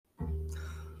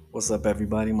What's up,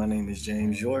 everybody? My name is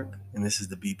James York, and this is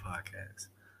the B Podcast.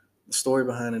 The story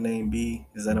behind the name B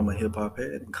is that I'm a hip hop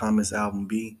head, and Common's album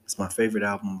B is my favorite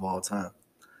album of all time.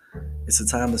 It's a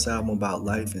timeless album about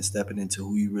life and stepping into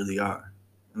who you really are.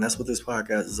 And that's what this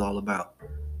podcast is all about,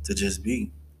 to just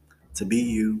be, to be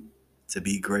you, to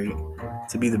be great,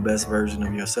 to be the best version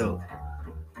of yourself.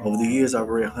 Over the years, I've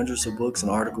read hundreds of books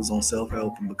and articles on self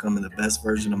help and becoming the best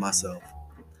version of myself.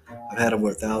 I've had over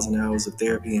 1,000 hours of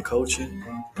therapy and coaching,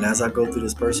 and as I go through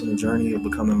this personal journey of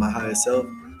becoming my highest self,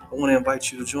 I want to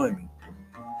invite you to join me.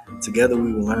 Together,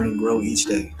 we will learn and grow each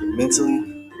day,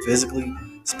 mentally, physically,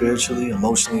 spiritually,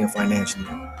 emotionally, and financially,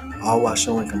 all while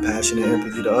showing compassion and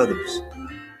empathy to others,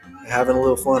 and having a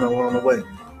little fun along the way.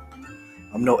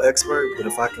 I'm no expert, but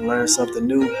if I can learn something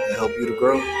new and help you to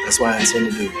grow, that's what I intend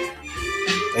to do.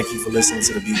 Thank you for listening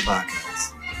to the B Podcast.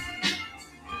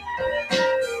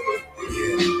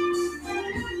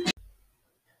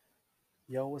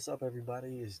 Yo, what's up,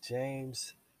 everybody? It's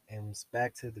James, and it's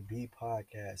back to the B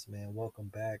Podcast, man. Welcome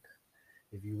back.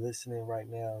 If you're listening right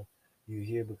now, you're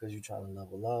here because you're trying to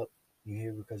level up. You're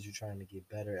here because you're trying to get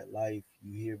better at life.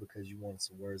 You're here because you want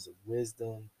some words of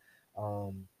wisdom,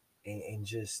 and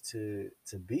just to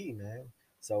be, man.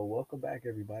 So welcome back,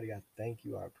 everybody. I thank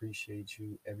you. I appreciate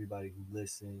you, everybody who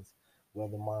listens.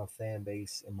 Whether my fan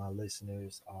base and my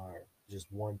listeners are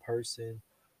just one person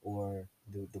or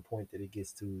the point that it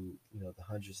gets to, the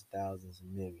hundreds of thousands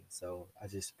and millions. So I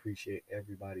just appreciate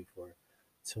everybody for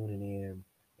tuning in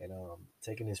and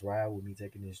taking this ride with me,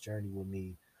 taking this journey with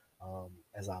me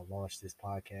as I launch this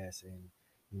podcast. And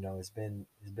it's been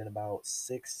about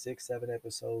six, 7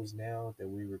 episodes now that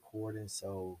we're recording.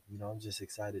 So I'm just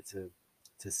excited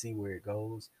to see where it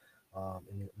goes.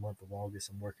 In the month of August,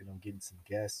 I'm working on getting some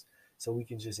guests so we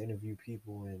can just interview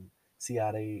people and see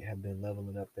how they have been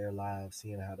leveling up their lives,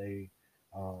 seeing how they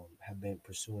have been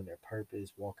pursuing their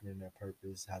purpose, walking in their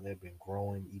purpose, how they've been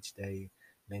growing each day,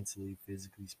 mentally,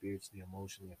 physically, spiritually,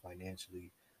 emotionally, and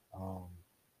financially, um,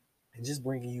 and just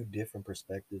bringing you different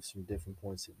perspectives from different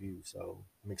points of view. So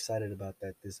I'm excited about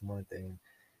that this month. And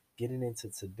getting into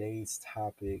today's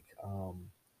topic,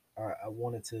 I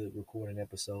wanted to record an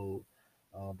episode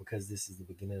because this is the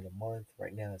beginning of the month.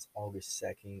 Right now it's August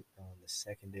 2nd, the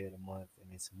second day of the month,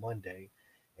 and it's Monday.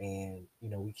 And,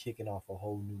 we kicking off a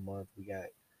whole new month. We got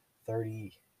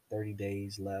 30 30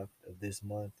 days left of this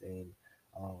month. And,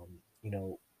 um, you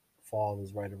know, fall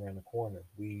is right around the corner.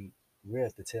 We're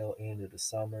at the tail end of the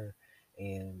summer,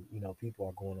 and, people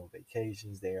are going on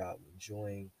vacations. They're out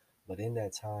enjoying. But in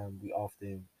that time, we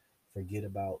often forget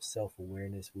about self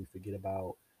awareness. We forget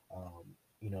about,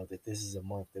 that this is a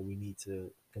month that we need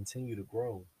to continue to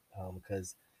grow.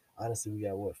 Because honestly, we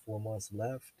got what, 4 months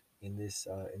left in this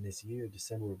year.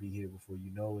 December will be here before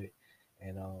you know it,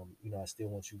 and I still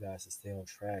want you guys to stay on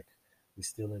track. We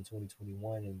still in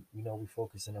 2021, and we're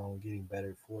focusing on getting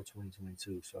better for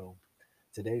 2022. So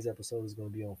today's episode is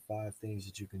going to be on 5 things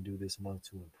that you can do this month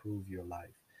to improve your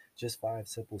life. Just 5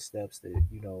 simple steps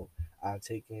that, I've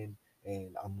taken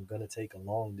and I'm going to take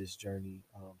along this journey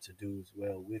to do as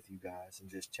well with you guys,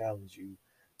 and just challenge you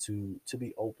to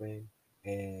be open.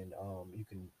 And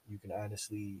you can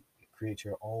honestly create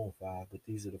your own 5, but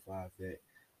these are the 5 that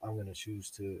I'm going to choose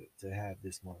to have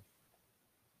this month.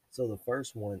 So the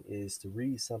first one is to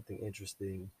read something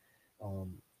interesting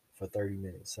um, for 30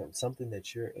 minutes, something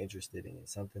that you're interested in,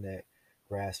 something that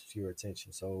grasps your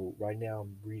attention. So right now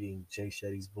I'm reading Jay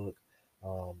Shetty's book,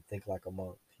 Think Like a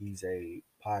Monk. He's a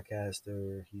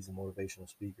podcaster, he's a motivational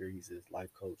speaker, he's a life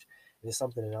coach. And it's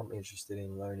something that I'm interested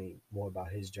in learning more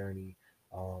about his journey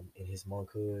in his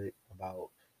monkhood, about,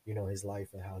 his life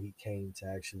and how he came to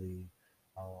actually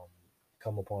um,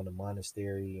 come upon the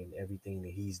monastery and everything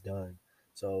that he's done.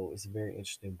 So it's a very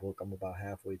interesting book. I'm about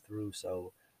halfway through,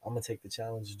 so I'm gonna take the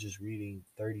challenge of just reading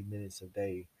 30 minutes a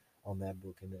day on that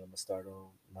book, and then I'm gonna start on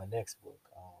my next book,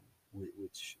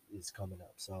 which is coming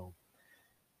up. So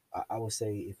I would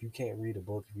say, if you can't read a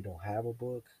book, if you don't have a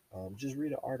book, just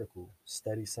read an article,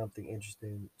 study something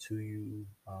interesting to you.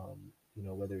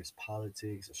 Whether it's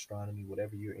politics, astronomy,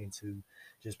 whatever you're into,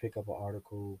 just pick up an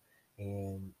article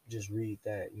and just read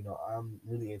that. I'm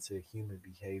really into human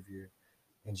behavior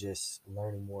and just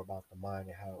learning more about the mind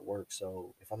and how it works.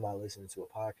 So if I'm not listening to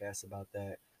a podcast about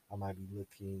that, I might be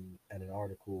looking at an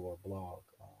article or a blog.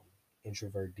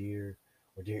 Introvert Dear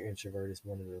or Dear Introvert is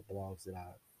one of the blogs that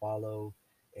I follow.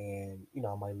 And,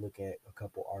 I might look at a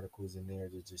couple articles in there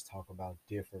to just talk about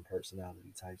different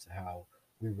personality types and how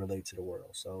we relate to the world.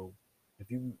 So if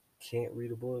you can't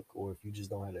read a book, or if you just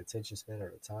don't have the attention span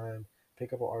or the time,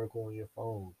 pick up an article on your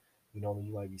phone. When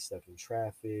you might be stuck in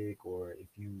traffic, or if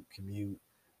you commute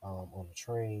on a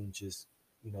train, just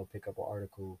pick up an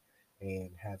article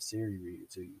and have Siri read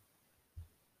it to you.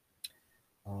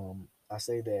 I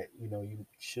say that you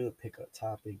should pick a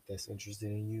topic that's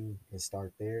interested in you and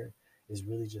start there. It's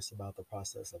really just about the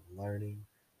process of learning,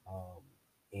 um,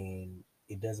 and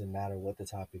it doesn't matter what the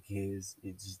topic is.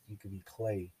 It's just, you could be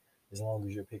clay as long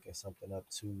as you're picking something up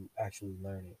to actually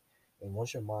learn it. And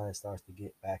once your mind starts to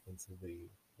get back into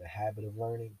the habit of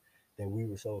learning that we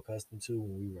were so accustomed to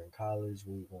when we were in college,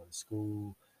 when we were going to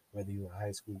school, whether you were in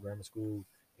high school, grammar school,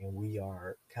 and we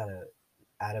are kind of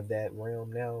out of that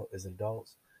realm now as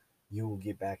adults, you will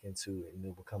get back into it and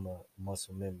it'll become a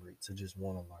muscle memory to just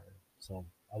want to learn. So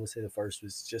I would say the first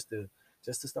was just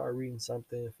to start reading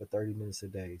something for 30 minutes a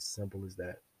day. Simple as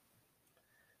that.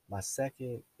 My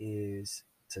second is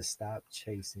to stop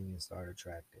chasing and start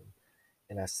attracting.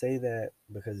 And I say that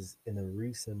because in the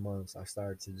recent months I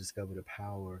started to discover the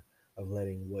power of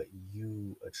letting what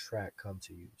you attract come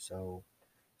to you. So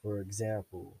for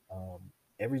example,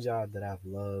 every job that I've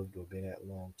loved or been at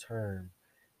long term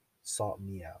sought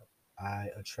me out. I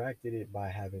attracted it by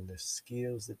having the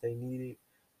skills that they needed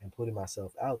and putting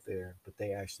myself out there, but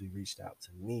they actually reached out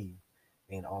to me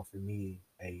and offered me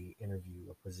a interview,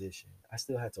 a position. I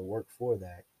still had to work for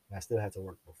that, and I still had to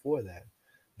work before that,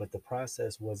 but the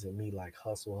process wasn't me like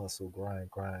hustle, hustle,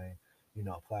 grind, grind,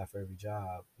 apply for every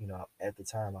job. At the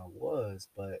time I was,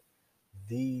 but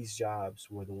these jobs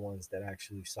were the ones that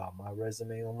actually saw my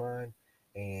resume online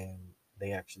and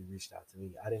they actually reached out to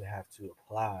me. I didn't have to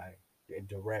apply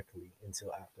directly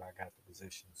until after I got the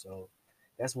position. So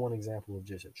that's one example of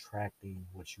just attracting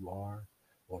what you are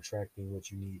or attracting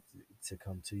what you need to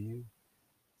come to you.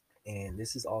 And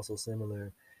this is also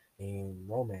similar in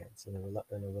romance, in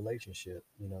a relationship.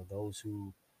 Those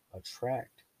who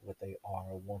attract what they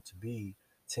are or want to be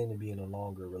tend to be in a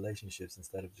longer relationships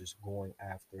instead of just going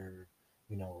after,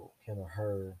 him or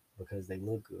her because they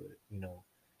look good.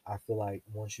 I feel like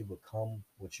once you become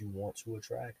what you want to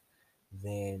attract,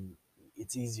 then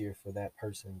it's easier for that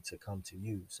person to come to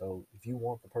you. So if you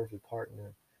want the perfect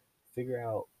partner, figure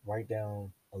out, write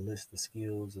down a list of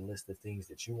skills, a list of things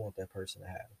that you want that person to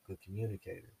have. Good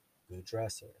communicator, good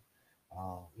dresser,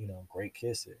 great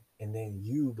kisser, and then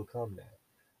you become that.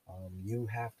 You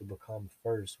have to become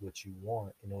first what you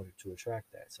want in order to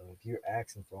attract that. So if you're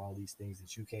asking for all these things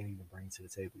that you can't even bring to the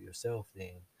table yourself,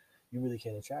 then you really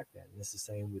can't attract that. And it's the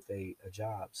same with a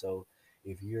job. So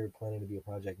if you're planning to be a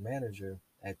project manager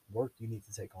at work, you need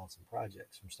to take on some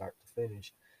projects from start to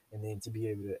finish, and then to be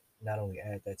able to not only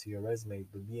add that to your resume,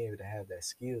 but be able to have that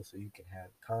skill so you can have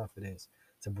confidence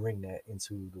to bring that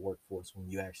into the workforce when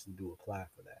you actually do apply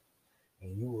for that,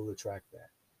 and you will attract that.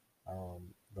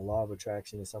 The law of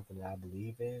attraction is something that I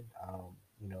believe in,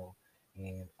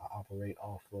 and I operate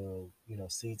off of,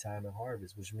 seed time and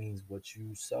harvest, which means what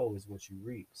you sow is what you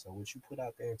reap. So what you put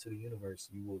out there into the universe,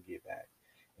 you will get back.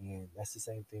 And that's the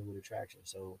same thing with attraction.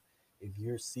 So if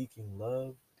you're seeking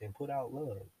love, then put out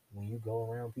love. When you go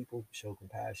around people, show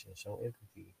compassion, show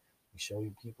empathy, you show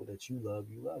people that you love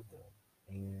them,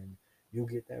 and you'll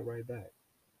get that right back.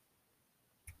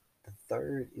 The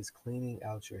third is cleaning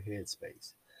out your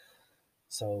headspace.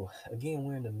 So again,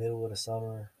 we're in the middle of the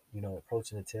summer,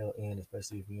 approaching the tail end,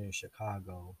 especially if you're in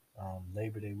Chicago.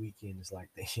 Labor Day weekend is like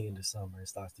the end of summer. It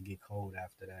starts to get cold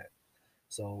after that.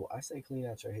 So I say clean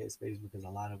out your headspace because a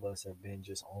lot of us have been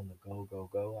just on the go, go,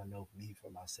 go. I know me for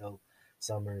myself,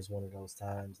 summer is one of those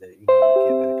times that you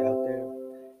get back out there.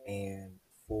 And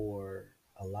for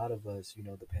a lot of us,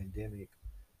 the pandemic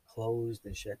closed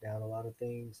and shut down a lot of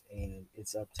things, and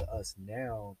it's up to us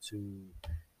now to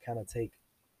kind of take,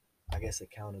 I guess,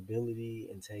 accountability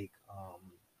and take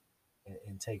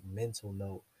mental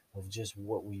note of just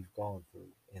what we've gone through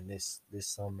in this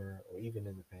summer or even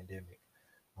in the pandemic.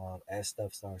 As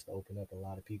stuff starts to open up, a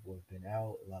lot of people have been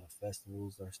out. A lot of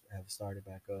festivals have started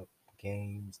back up.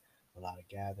 Games, a lot of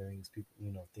gatherings. People,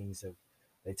 things have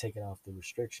they taken off the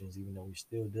restrictions. Even though we're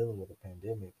still dealing with a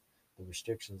pandemic, the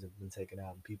restrictions have been taken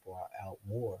out, and people are out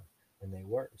more than they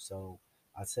were. So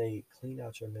I'd say clean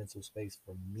out your mental space.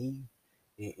 For me,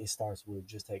 it starts with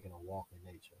just taking a walk in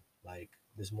nature. Like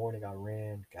this morning, I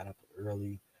ran, got up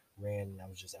early, ran, and I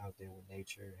was just out there with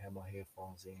nature, had my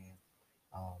headphones in.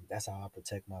 That's how I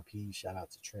protect my peace. Shout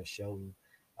out to Trent Shelton.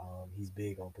 He's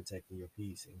big on protecting your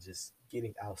peace and just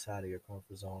getting outside of your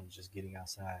comfort zone, just getting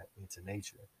outside into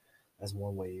nature. That's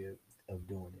one way of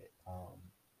doing it.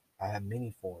 I have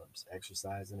many forms.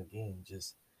 Exercising, again,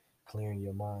 just clearing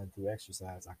your mind through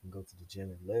exercise. I can go to the gym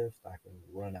and lift. I can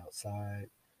run outside.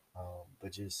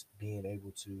 But just being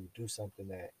able to do something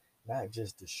that not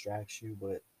just distracts you,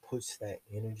 but puts that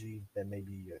energy that may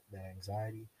be that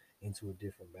anxiety into a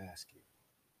different basket.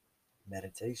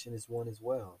 Meditation is one as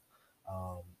well.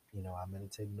 Um, I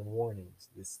meditate in the mornings.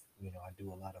 I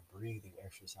do a lot of breathing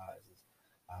exercises.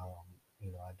 Um,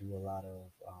 I do a lot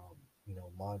of,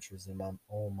 mantras in my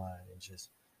own mind and just,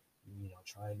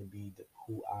 trying to be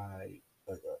who I,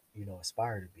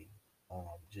 aspire to be.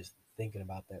 Just thinking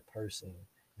about that person,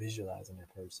 visualizing that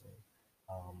person.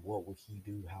 What would he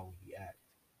do? How would he act?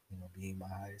 Being my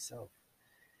highest self.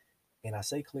 And I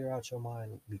say clear out your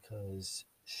mind because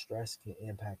stress can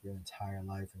impact your entire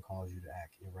life and cause you to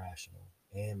act irrational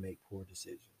and make poor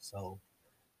decisions. So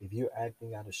if you're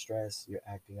acting out of stress, you're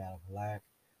acting out of lack,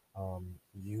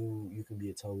 you can be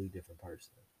a totally different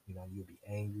person. You'll be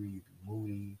angry, you'll be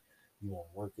moody, you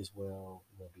won't work as well,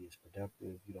 you won't be as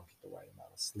productive, you don't get the right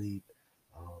amount of sleep.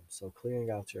 So clearing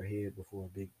out your head before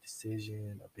a big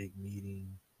decision, a big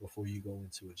meeting, before you go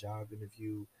into a job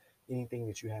interview, anything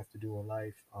that you have to do in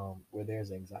life, where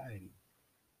there's anxiety,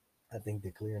 I think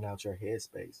that clearing out your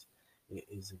headspace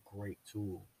is a great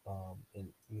tool.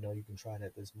 And you can try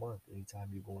that this month. Anytime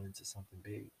you're going into something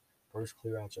big, first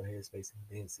clear out your headspace and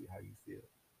then see how you feel.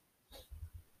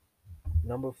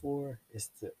 Number four is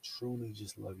to truly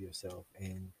just love yourself,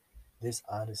 and this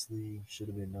honestly should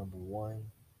have been number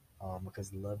one,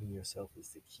 because loving yourself is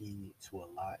the key to a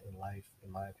lot in life,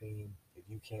 in my opinion. If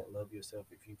you can't love yourself,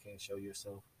 if you can't show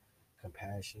yourself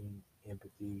compassion,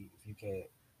 empathy, if you can't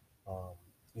um,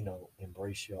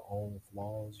 embrace your own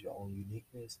flaws, your own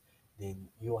uniqueness, then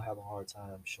you'll have a hard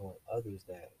time showing others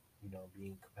that,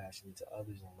 being compassionate to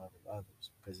others and loving others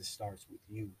because it starts with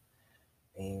you.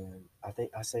 And I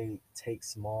think I say take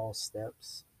small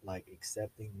steps like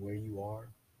accepting where you are,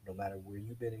 no matter where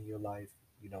you've been in your life,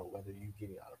 whether you're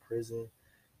getting out of prison,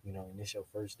 and it's your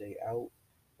first day out,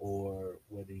 or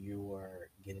whether you are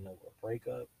getting over a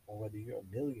breakup, or whether you're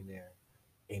a millionaire,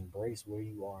 embrace where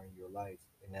you are in your life,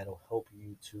 and that'll help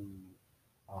you to,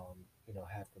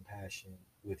 have compassion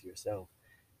with yourself.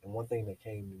 And one thing that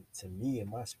came to me in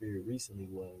my spirit recently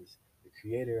was the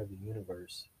creator of the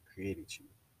universe created you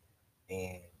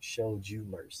and showed you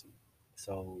mercy.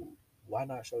 So why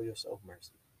not show yourself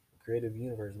mercy? The creative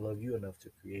universe loved you enough to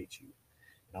create you.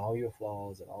 And all your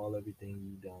flaws and all everything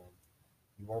you've done,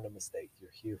 you weren't a mistake. You're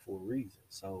here for a reason.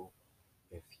 So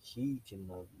if he can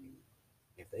love you,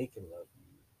 if they can love you,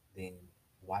 then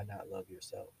why not love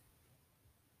yourself?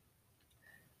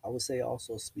 I would say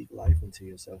also speak life into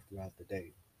yourself throughout the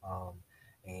day. Um,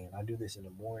 and I do this in the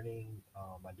morning.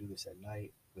 I do this at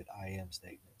night with I am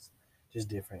statements, just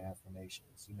different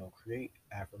affirmations. Create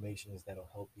affirmations that'll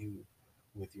help you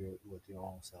with your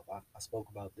own self. I spoke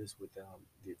about this with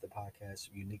the podcast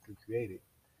Uniquely Created.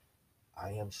 I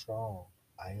am strong.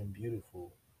 I am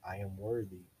beautiful. I am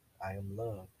worthy. I am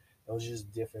loved. Those are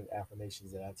just different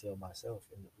affirmations that I tell myself,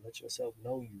 and let yourself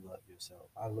know you love yourself.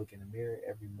 I look in the mirror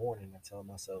every morning and tell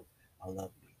myself, I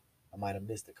love me. I might have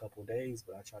missed a couple days,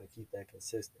 but I try to keep that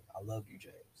consistent. I love you,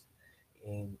 James.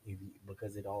 And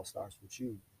because it all starts with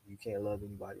you, you can't love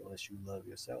anybody unless you love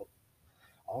yourself.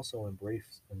 Also,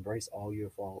 embrace all your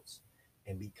faults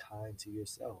and be kind to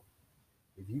yourself.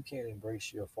 If you can't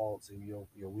embrace your faults and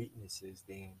your weaknesses,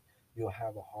 then you'll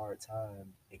have a hard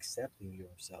time accepting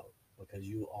yourself because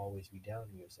you'll always be down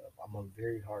on yourself. I'm a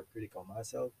very hard critic on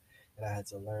myself, and I had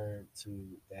to learn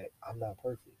to that I'm not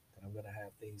perfect, that I'm gonna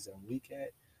have things that I'm weak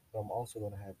at, but I'm also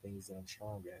gonna have things that I'm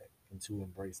strong at, and to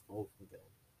embrace both of them.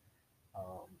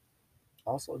 Um,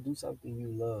 Also, do something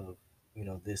you love,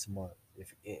 this month.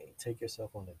 If take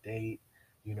yourself on a date,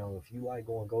 if you like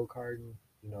going go karting,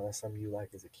 that's something you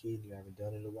like as a kid and you haven't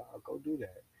done it in a while, go do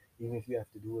that. Even if you have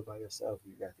to do it by yourself,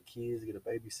 you got the kids, get a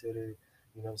babysitter.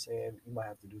 You know what I'm saying? You might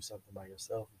have to do something by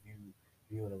yourself. If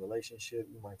you in a relationship,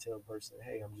 you might tell the person,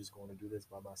 "Hey, I'm just going to do this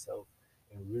by myself,"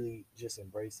 and really just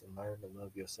embrace and learn to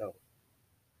love yourself.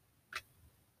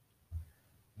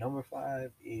 Number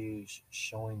five is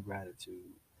showing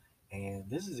gratitude. And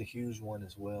this is a huge one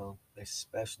as well,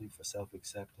 especially for self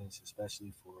acceptance,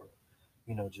 especially for,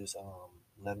 just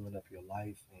leveling up your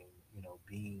life and,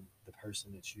 being the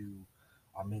person that you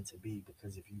are meant to be.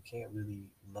 Because if you can't really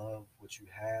love what you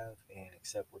have and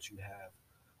accept what you have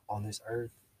on this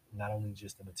earth, not only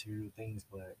just the material things,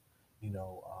 but,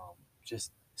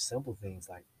 just simple things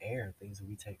like air, things that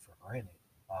we take for granted,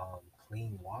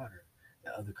 clean water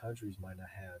that other countries might not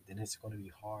have, then it's going to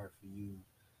be hard for you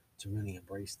to really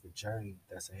embrace the journey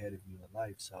that's ahead of you in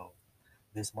life. So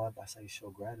this month I say show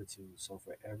gratitude. So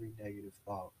for every negative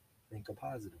thought, think a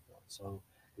positive one. So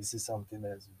this is something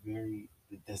that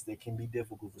can be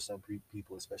difficult for some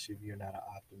people, especially if you're not an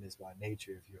optimist by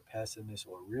nature. If you're a pessimist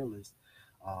or a realist,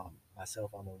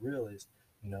 myself, I'm a realist.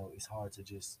 It's hard to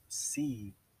just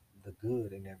see the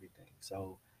good in everything.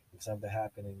 So If something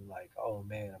happening like, oh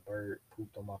man, a bird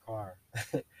pooped on my car.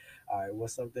 All right,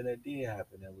 what's something that did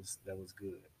happen that was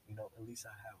good? At least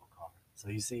I have a car. So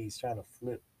you see, he's trying to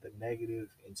flip the negative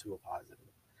into a positive.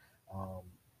 Um,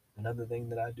 Another thing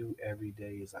that I do every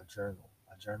day is I journal.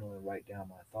 I journal and write down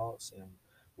my thoughts and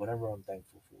whatever I'm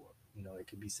thankful for. It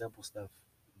could be simple stuff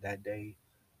that day.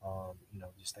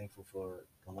 Just thankful for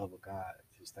the love of God.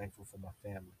 Just thankful for my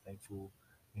family. Thankful,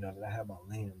 that I have my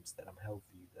limbs, that I'm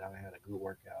healthy, that I had a good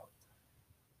workout,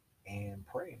 and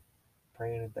praying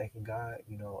and thanking God.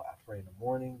 I pray in the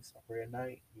mornings, I pray at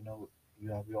night.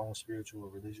 You have your own spiritual or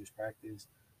religious practice,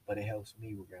 but it helps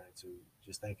me with gratitude.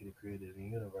 Just thanking the Creator of the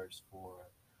universe for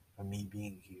me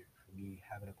being here, for me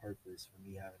having a purpose, for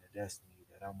me having a destiny,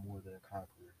 that I'm more than a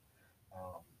conqueror.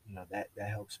 That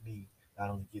helps me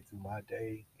not only get through my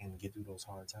day and get through those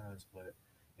hard times, but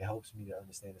it helps me to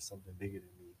understand there's something bigger than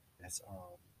me that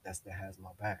has my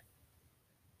back.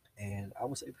 And I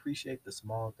would say appreciate the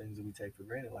small things that we take for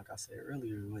granted. Like I said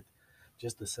earlier, with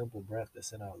just the simple breath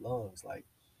that's in our lungs. Like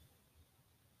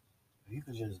if you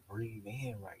could just breathe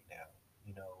in right now,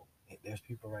 there's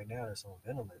people right now that's on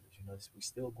ventilators. We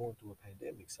still going through a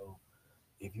pandemic. So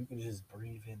if you can just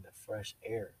breathe in the fresh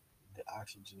air, the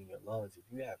oxygen in your lungs, if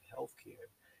you have health care,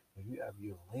 if you have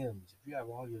your limbs, if you have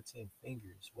all your 10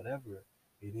 fingers, whatever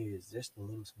it is, just the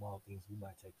little small things we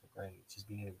might take for granted. Just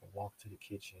being able to walk to the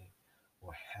kitchen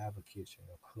or have a kitchen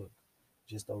or cook.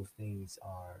 Just those things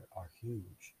are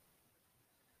huge.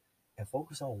 And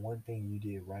focus on one thing you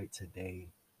did right today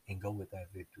and go with that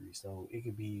victory. So it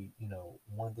could be,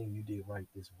 one thing you did right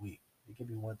this week. It could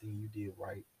be one thing you did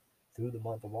right through the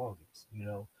month of August. You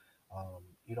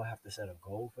don't have to set a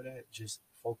goal for that. Just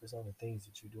focus on the things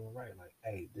that you're doing right. Like,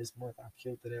 hey, this month I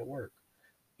killed it at work.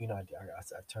 I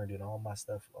turned in all my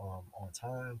stuff on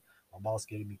time. My boss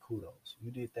gave me kudos.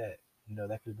 You did that.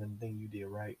 That could have been the thing you did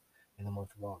right in the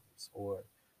month of August. Or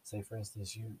say, for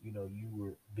instance, you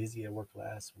were busy at work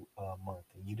last month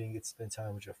and you didn't get to spend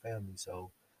time with your family.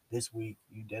 So this week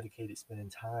you dedicated spending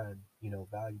time,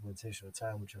 valuable, intentional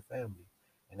time with your family,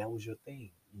 and that was your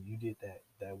thing. You did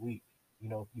that week.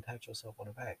 You pat yourself on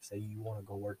the back. Say you want to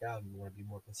go work out and you want to be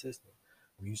more consistent.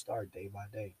 Well, you start day by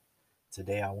day.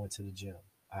 Today I went to the gym.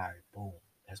 All right, boom.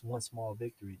 That's one small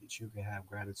victory that you can have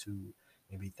gratitude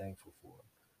and be thankful for.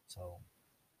 So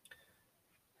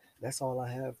that's all I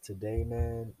have today,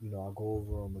 man. I'll go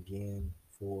over them again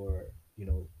for, you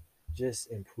know,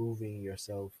 just improving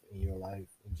yourself in your life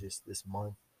in just this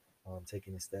month,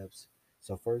 taking the steps.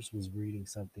 So, first was reading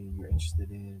something you're interested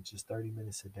in, just 30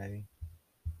 minutes a day.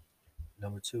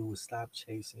 Number two was stop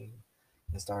chasing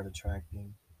and start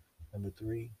attracting. Number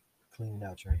three, cleaning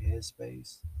out your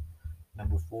headspace.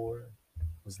 Number four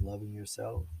was loving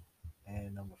yourself.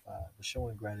 And number five was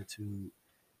showing gratitude.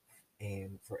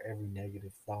 And for every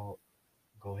negative thought,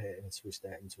 go ahead and switch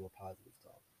that into a positive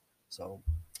thought. So,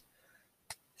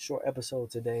 short episode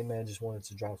today, man. Just wanted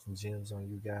to drop some gems on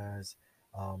you guys.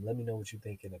 Let me know what you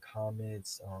think in the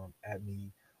comments. At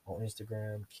me on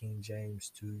Instagram, King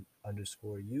James 2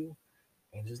 underscore you.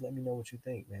 And just let me know what you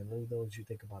think, man. Let me know what you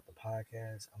think about the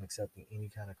podcast. I'm accepting any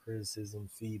kind of criticism,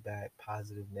 feedback,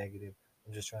 positive, negative.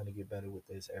 I'm just trying to get better with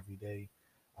this every day.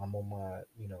 I'm on my,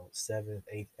 seventh,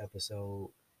 eighth episode,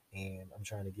 and I'm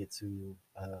trying to get to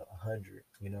 100.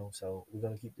 So we're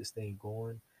gonna keep this thing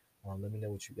going. Let me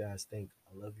know what you guys think.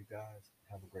 I love you guys.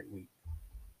 Have a great week.